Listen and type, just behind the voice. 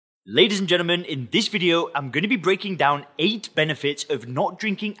Ladies and gentlemen, in this video, I'm going to be breaking down 8 benefits of not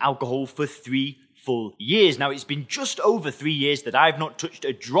drinking alcohol for 3 full years. Now, it's been just over 3 years that I've not touched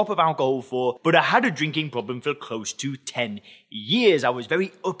a drop of alcohol for, but I had a drinking problem for close to 10 years. I was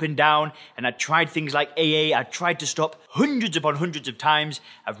very up and down, and I tried things like AA. I tried to stop hundreds upon hundreds of times.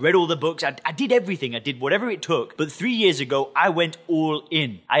 I've read all the books. I did everything. I did whatever it took. But 3 years ago, I went all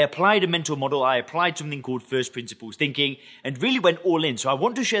in. I applied a mental model. I applied something called first principles thinking and really went all in. So I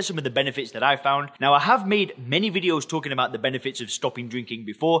want to share some of the benefits that I found. Now, I have made many videos talking about the benefits of stopping drinking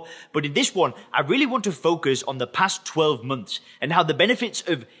before, but in this one, I really want to focus on the past 12 months and how the benefits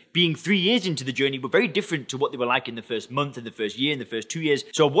of being 3 years into the journey were very different to what they were like in the first month, in the first year, in the first 2 years.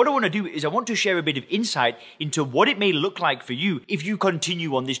 So what I want to do is I want to share a bit of insight into what it may look like for you if you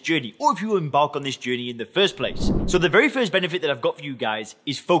continue on this journey or if you embark on this journey in the first place. So the very first benefit that I've got for you guys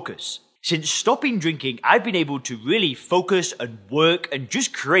is focus. Since stopping drinking, I've been able to really focus and work and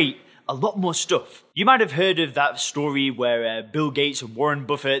just create a lot more stuff. You might have heard of that story where Bill Gates and Warren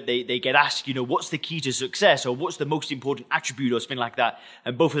Buffett, they get asked, what's the key to success or what's the most important attribute or something like that.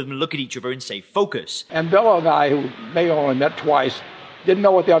 And both of them look at each other and say, focus. And Bill and I, who may only met twice, didn't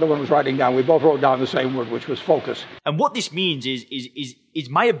know what the other one was writing down. We both wrote down the same word, which was focus. And what this means is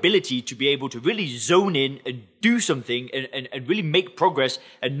my ability to be able to really zone in and do something and really make progress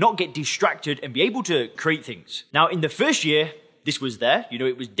and not get distracted and be able to create things. Now, in the first year, this was there.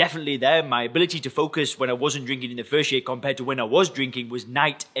 It was definitely there. My ability to focus when I wasn't drinking in the first year compared to when I was drinking was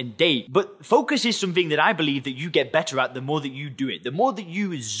night and day. But focus is something that I believe that you get better at the more that you do it. The more that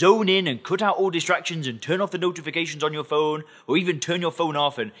you zone in and cut out all distractions and turn off the notifications on your phone or even turn your phone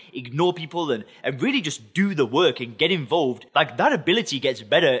off and ignore people and really just do the work and get involved, like that ability gets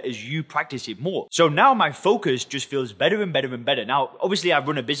better as you practice it more. So now my focus just feels better and better and better. Now, obviously I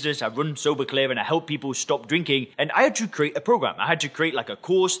run a business, I run Sober Clear and I help people stop drinking, and I had to create a program. I had to create like a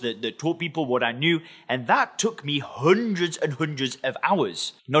course that taught people what I knew, and that took me hundreds and hundreds of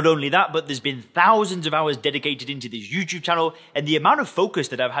hours. Not only that, but there's been thousands of hours dedicated into this YouTube channel, and the amount of focus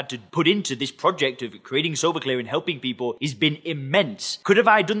that I've had to put into this project of creating Sober Clear and helping people has been immense. Could have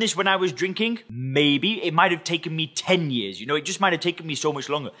I done this when I was drinking? Maybe. It might have taken me 10 years. It just might have taken me so much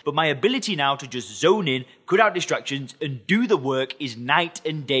longer. But my ability now to just zone in, cut out distractions, and do the work is night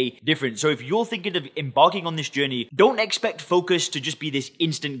and day different. So if you're thinking of embarking on this journey, don't expect focus to just be this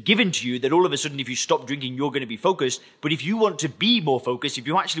instant given to you that all of a sudden if you stop drinking you're going to be focused. But if you want to be more focused, if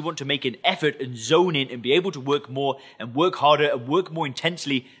you actually want to make an effort and zone in and be able to work more and work harder and work more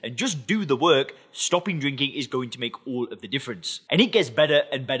intensely and just do the work, stopping drinking is going to make all of the difference. And it gets better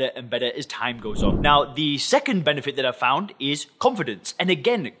and better and better as time goes on. Now, the second benefit that I found is confidence. And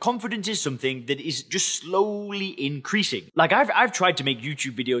again, confidence is something that is just slowly increasing. Like I've tried to make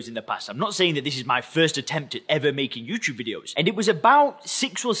YouTube videos in the past. I'm not saying that this is my first attempt at ever making YouTube videos. And it was about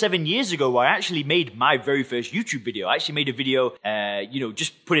 6 or 7 years ago where I actually made my very first YouTube video. I actually made a video,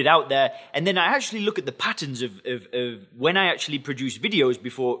 just put it out there. And then I actually look at the patterns of when I actually produced videos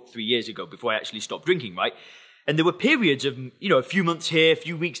before 3 years ago, before I actually stopped drinking, right? And there were periods of, a few months here, a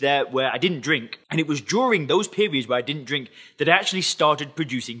few weeks there where I didn't drink. And it was during those periods where I didn't drink that I actually started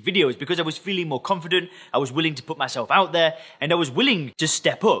producing videos because I was feeling more confident. I was willing to put myself out there and I was willing to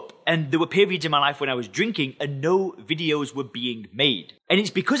step up. And there were periods in my life when I was drinking and no videos were being made. And it's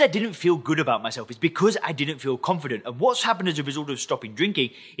because I didn't feel good about myself. It's because I didn't feel confident. And what's happened as a result of stopping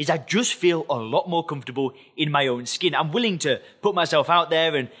drinking is I just feel a lot more comfortable in my own skin. I'm willing to put myself out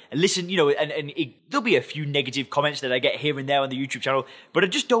there and listen, there'll be a few negative comments that I get here and there on the YouTube channel, but I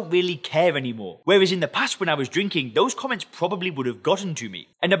just don't really care anymore. Whereas in the past when I was drinking, those comments probably would have gotten to me.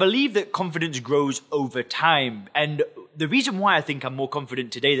 And I believe that confidence grows over time. And the reason why I think I'm more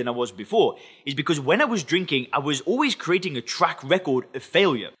confident today than I was before is because when I was drinking, I was always creating a track record of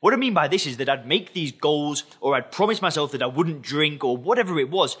failure. What I mean by this is that I'd make these goals or I'd promise myself that I wouldn't drink or whatever it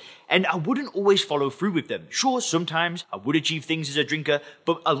was, and I wouldn't always follow through with them. Sure, sometimes I would achieve things as a drinker,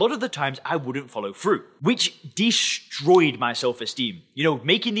 but a lot of the times I wouldn't follow through, which destroyed my self-esteem.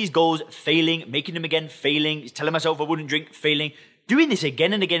 Making these goals, failing, making them again, failing, telling myself I wouldn't drink, failing, doing this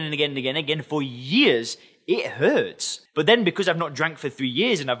again and again and again and again and again for years. It hurts. But then because I've not drank for 3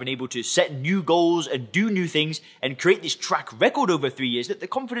 years and I've been able to set new goals and do new things and create this track record over 3 years, that the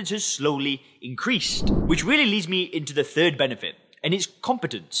confidence has slowly increased. Which really leads me into the third benefit, and it's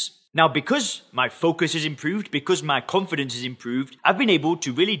competence. Now, because my focus has improved, because my confidence has improved, I've been able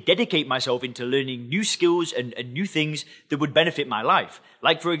to really dedicate myself into learning new skills and new things that would benefit my life.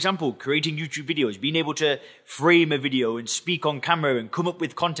 Like, for example, creating YouTube videos, being able to frame a video and speak on camera and come up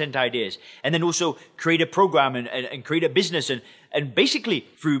with content ideas, and then also create a program and create a business. And basically,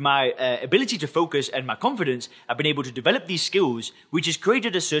 through my ability to focus and my confidence, I've been able to develop these skills, which has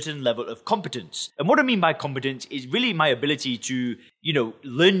created a certain level of competence. And what I mean by competence is really my ability to,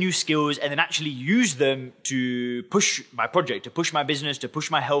 learn new skills and then actually use them to push my project, to push my business, to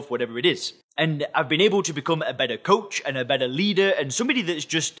push my health, whatever it is. And I've been able to become a better coach and a better leader and somebody that's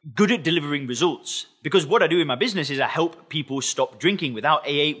just good at delivering results. Because what I do in my business is I help people stop drinking without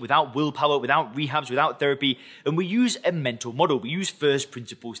AA, without willpower, without rehabs, without therapy. And we use a mental model. We use first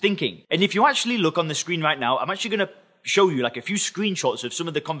principles thinking. And if you actually look on the screen right now, I'm actually going to show you like a few screenshots of some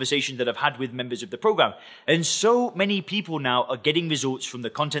of the conversations that I've had with members of the program. And so many people now are getting results from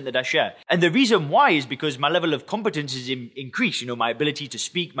the content that I share. And the reason why is because my level of competence is increased. My ability to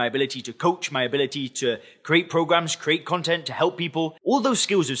speak, my ability to coach, my ability to create programs, create content, to help people. All those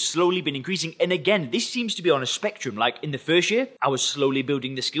skills have slowly been increasing. And again, this seems to be on a spectrum. Like in the first year, I was slowly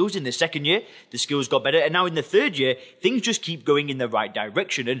building the skills. In the second year, the skills got better. And now in the third year, things just keep going in the right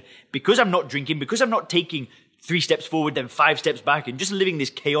direction. And because I'm not drinking, because I'm not taking 3 steps forward, then 5 steps back, and just living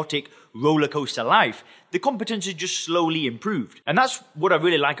this chaotic roller coaster life, the competence has just slowly improved. And that's what I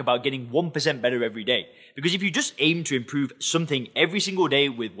really like about getting 1% better every day. Because if you just aim to improve something every single day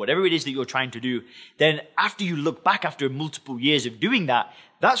with whatever it is that you're trying to do, then after you look back after multiple years of doing that,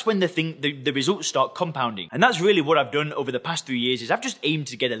 that's when the results start compounding. And that's really what I've done over the past 3 years is I've just aimed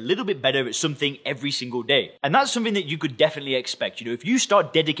to get a little bit better at something every single day. And that's something that you could definitely expect. If you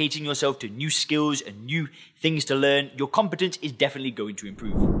start dedicating yourself to new skills and new things to learn, your competence is definitely going to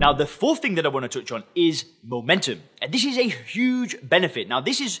improve. Now, the fourth thing that I want to touch on is momentum. And this is a huge benefit. Now,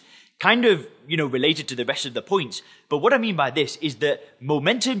 this is kind of, related to the rest of the points. But what I mean by this is that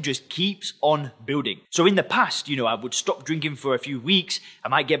momentum just keeps on building. So in the past, I would stop drinking for a few weeks. I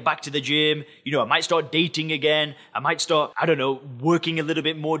might get back to the gym. I might start dating again. I might start, working a little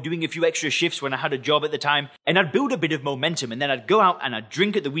bit more, doing a few extra shifts when I had a job at the time. And I'd build a bit of momentum. And then I'd go out and I'd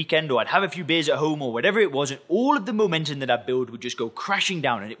drink at the weekend, or I'd have a few beers at home, or whatever it was. And all of the momentum that I built would just go crashing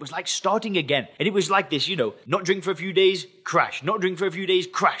down. And it was like starting again. And it was like this, not drink for a few days, crash. Not drink for a few days,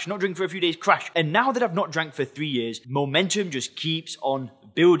 crash. Not drink for a few days, crash. And now that I've not drank for 3 years, momentum just keeps on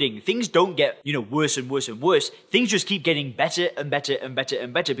building. Things don't get, worse and worse and worse. Things just keep getting better and better and better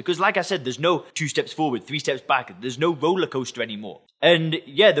and better. Because like I said, there's no 2 steps forward, 3 steps back. There's no roller coaster anymore. And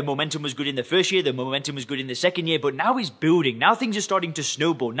yeah, the momentum was good in the first year. The momentum was good in the second year. But now it's building. Now things are starting to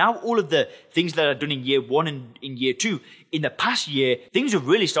snowball. Now all of the things that I've done in year 1 and in year 2, in the past year, things have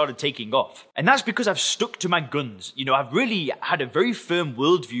really started taking off. And that's because I've stuck to my guns. I've really had a very firm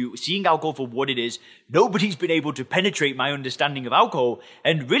worldview, seeing alcohol for what it is. Nobody's been able to penetrate my understanding of alcohol,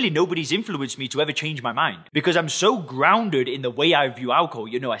 and really nobody's influenced me to ever change my mind. Because I'm so grounded in the way I view alcohol.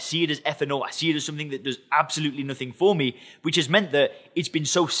 I see it as ethanol. I see it as something that does absolutely nothing for me, which has meant that it's been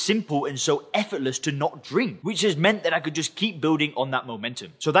so simple and so effortless to not drink, which has meant that I could just keep building on that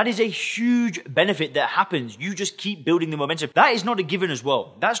momentum. So that is a huge benefit that happens. You just keep building the momentum. That is not a given as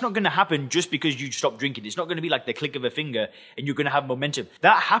well. That's not going to happen just because you stop drinking. It's not going to be like the click of a finger and you're going to have momentum.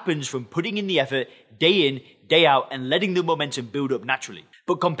 That happens from putting in the effort day in, day out, and letting the momentum build up naturally.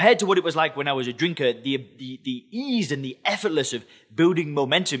 But compared to what it was like when I was a drinker, the ease and the effortless of building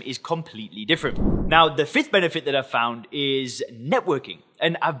momentum is completely different. Now, the fifth benefit that I've found is networking.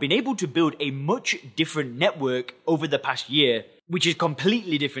 And I've been able to build a much different network over the past year, which is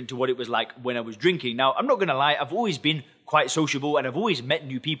completely different to what it was like when I was drinking. Now, I'm not going to lie, I've always been quite sociable and I've always met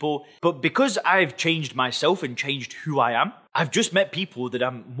new people. But because I've changed myself and changed who I am, I've just met people that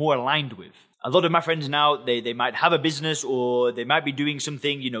I'm more aligned with. A lot of my friends now, they might have a business, or they might be doing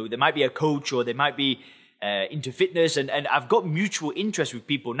something, they might be a coach, or they might be into fitness, and I've got mutual interest with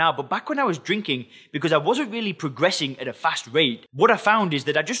people now. But back when I was drinking, because I wasn't really progressing at a fast rate, what I found is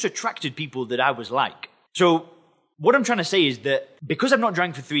that I just attracted people that I was like. So what I'm trying to say is that because I've not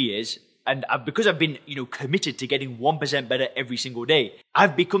drank for 3 years, and because I've been, committed to getting 1% better every single day,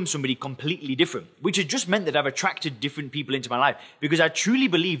 I've become somebody completely different, which has just meant that I've attracted different people into my life, because I truly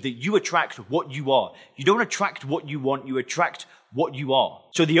believe that you attract what you are. You don't attract what you want, you attract what you are.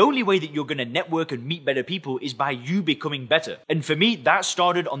 So the only way that you're going to network and meet better people is by you becoming better. And for me, that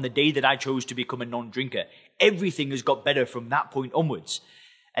started on the day that I chose to become a non-drinker. Everything has got better from that point onwards.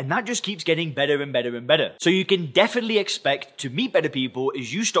 And that just keeps getting better and better and better. So you can definitely expect to meet better people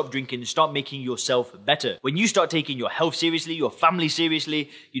as you stop drinking and start making yourself better. When you start taking your health seriously, your family seriously,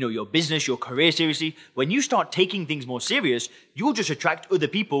 your business, your career seriously, when you start taking things more serious, you'll just attract other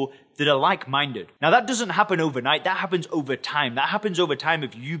people that are like-minded. Now that doesn't happen overnight, that happens over time. That happens over time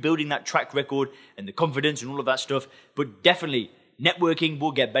of you building that track record and the confidence and all of that stuff. But definitely, networking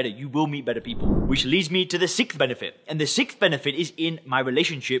will get better. You will meet better people. Which leads me to the sixth benefit. And the sixth benefit is in my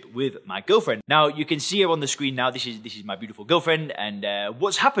relationship with my girlfriend. Now, you can see her on the screen now. This is my beautiful girlfriend. And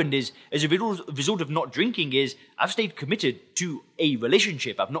what's happened is, as a result of not drinking, is I've stayed committed to a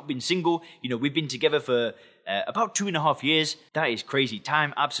relationship. I've not been single. We've been together for about 2.5 years. That is crazy.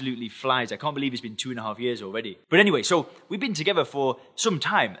 Time absolutely flies. I can't believe it's been 2.5 years already. But anyway, so we've been together for some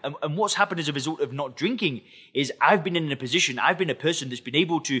time. And what's happened as a result of not drinking is I've been in a position, I've been a person that's been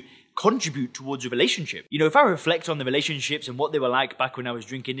able to contribute towards a relationship. If I reflect on the relationships and what they were like back when I was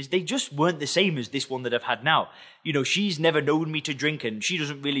drinking, is they just weren't the same as this one that I've had now. She's never known me to drink and she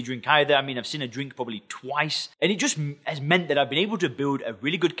doesn't really drink either. I mean, I've seen her drink probably twice. And it just has meant that I've been able to build a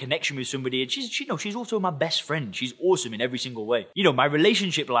really good connection with somebody. And she's also my best friend. She's awesome in every single way. My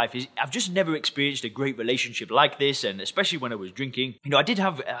relationship life is, I've just never experienced a great relationship like this. And especially when I was drinking,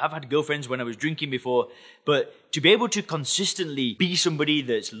 I've had girlfriends when I was drinking before, but to be able to consistently be somebody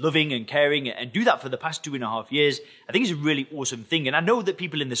that's loving and caring and do that for the past 2.5 years, I think is a really awesome thing. And I know that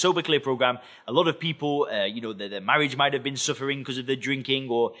people in the Sober Clear program, a lot of people, their marriage might have been suffering because of the drinking,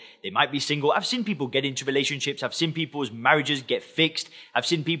 or they might be single. I've seen people get into relationships. I've seen people's marriages get fixed. I've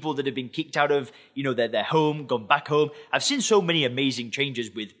seen people that have been kicked out of, their home, gone back home. I've seen so many amazing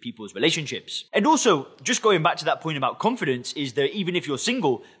changes with people's relationships. And also, just going back to that point about confidence, is that even if you're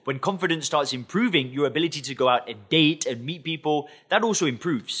single, when confidence starts improving, your ability to go out and date and meet people, that also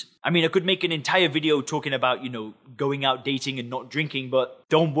improves. I mean, I could make an entire video talking about, going out dating and not drinking, but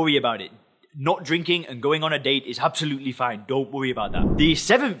don't worry about it. Not drinking and going on a date is absolutely fine. Don't worry about that. The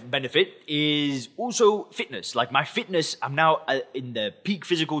seventh benefit is also fitness. Like my fitness, I'm now in the peak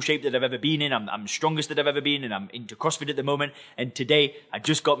physical shape that I've ever been in. I'm strongest that I've ever been, and I'm into CrossFit at the moment. And today, I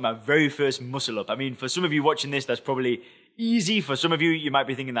just got my very first muscle up. I mean, for some of you watching this, that's probably easy. For some of you, you might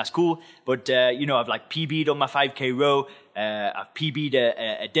be thinking that's cool. But, I've PB'd on my 5K row. I've PB'd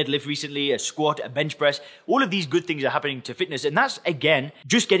a deadlift recently, a squat, a bench press. All of these good things are happening to fitness. And that's, again,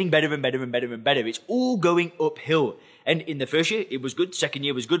 just getting better and better and better and better. It's all going uphill. And in the first year, it was good. Second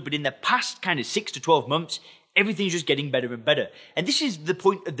year was good. But in the past kind of 6 to 12 months, everything's just getting better and better. And this is the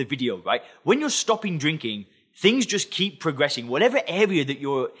point of the video, right? When you're stopping drinking, things just keep progressing. Whatever area that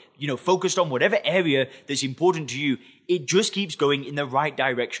you're, focused on, whatever area that's important to you, it just keeps going in the right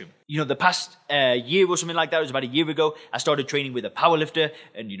direction. The past year or something like that, it was about a year ago, I started training with a powerlifter,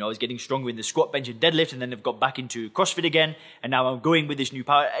 and, I was getting stronger in the squat, bench, and deadlift, and then I've got back into CrossFit again, and now I'm going with this new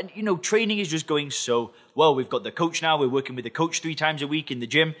power, and, training is just going so well. We've got the coach now, we're working with the coach 3 times a week in the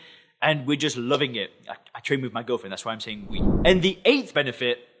gym, and we're just loving it. I train with my girlfriend, that's why I'm saying we. And the 8th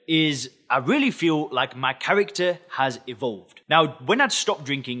benefit is I really feel like my character has evolved. Now, when I'd stopped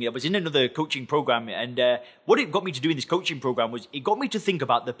drinking, I was in another coaching program, and what it got me to do in this coaching program was it got me to think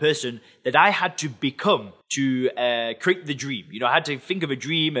about the person that I had to become to create the dream. I had to think of a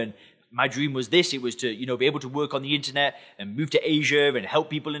dream, and my dream was this. It was to, be able to work on the internet and move to Asia and help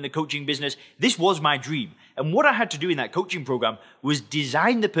people in the coaching business. This was my dream. And what I had to do in that coaching program was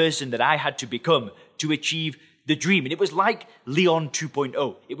design the person that I had to become to achieve the dream. And it was like Leon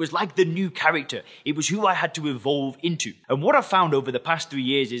 2.0. It was like the new character. It was who I had to evolve into. And what I found over the past 3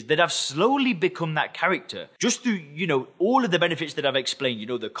 years is that I've slowly become that character just through, all of the benefits that I've explained,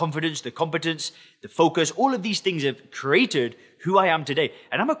 the confidence, the competence, the focus, all of these things have created who I am today.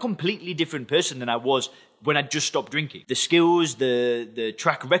 And I'm a completely different person than I was when I just stopped drinking. The skills, the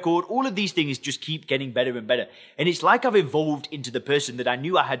track record, all of these things just keep getting better and better. And it's like I've evolved into the person that I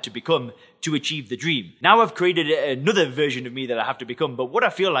knew I had to become to achieve the dream. Now I've created another version of me that I have to become, but what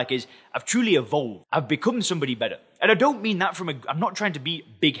I feel like is I've truly evolved. I've become somebody better. And I don't mean that I'm not trying to be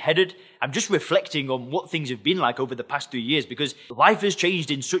big-headed. I'm just reflecting on what things have been like over the past 3 years, because life has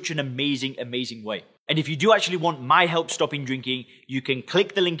changed in such an amazing, amazing way. And if you do actually want my help stopping drinking, you can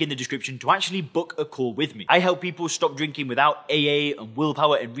click the link in the description to actually book a call with me. I help people stop drinking without AA and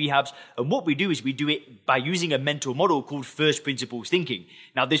willpower and rehabs. And what we do is we do it by using a mental model called first principles thinking.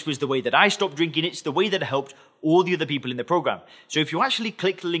 Now, this was the way that I stopped drinking. It's the way that helped all the other people in the program. So if you actually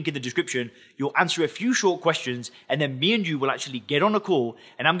click the link in the description, you'll answer a few short questions, and then me and you will actually get on a call,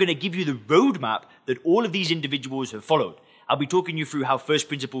 and I'm going to give you the roadmap that all of these individuals have followed. I'll be talking you through how First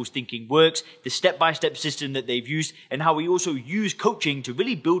Principles thinking works, the step-by-step system that they've used, and how we also use coaching to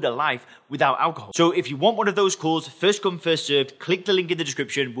really build a life without alcohol. So if you want one of those calls, first come, first served, click the link in the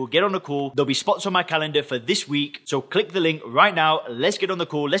description. We'll get on a call. There'll be spots on my calendar for this week. So click the link right now. Let's get on the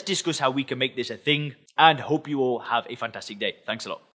call. Let's discuss how we can make this a thing, and hope you all have a fantastic day. Thanks a lot.